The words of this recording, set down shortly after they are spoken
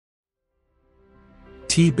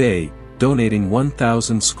Tbay, donating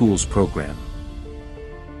 1,000 schools program.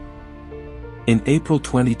 In April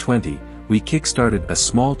 2020, we kickstarted a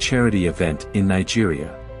small charity event in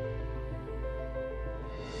Nigeria.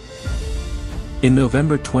 In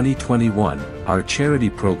November 2021, our charity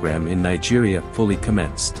program in Nigeria fully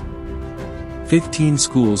commenced. 15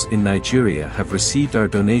 schools in Nigeria have received our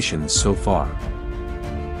donations so far.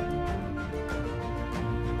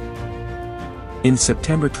 In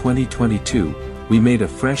September 2022, we made a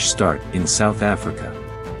fresh start in South Africa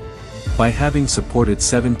by having supported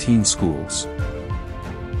 17 schools.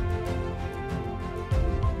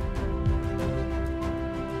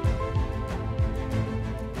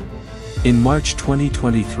 In March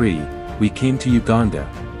 2023, we came to Uganda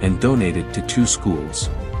and donated to 2 schools.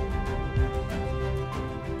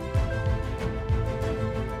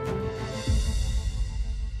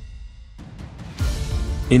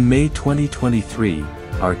 In May 2023,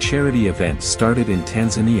 our charity event started in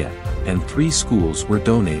Tanzania, and 3 schools were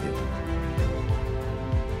donated.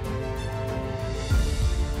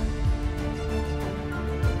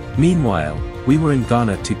 Meanwhile, we were in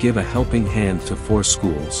Ghana to give a helping hand to 4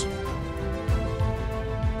 schools.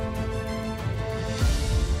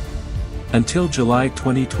 Until July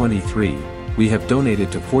 2023, we have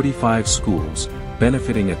donated to 45 schools,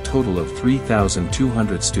 benefiting a total of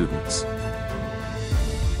 3,200 students.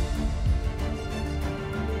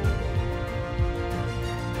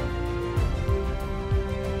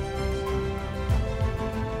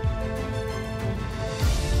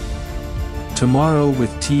 Tomorrow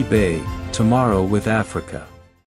with Tbay, tomorrow with Africa.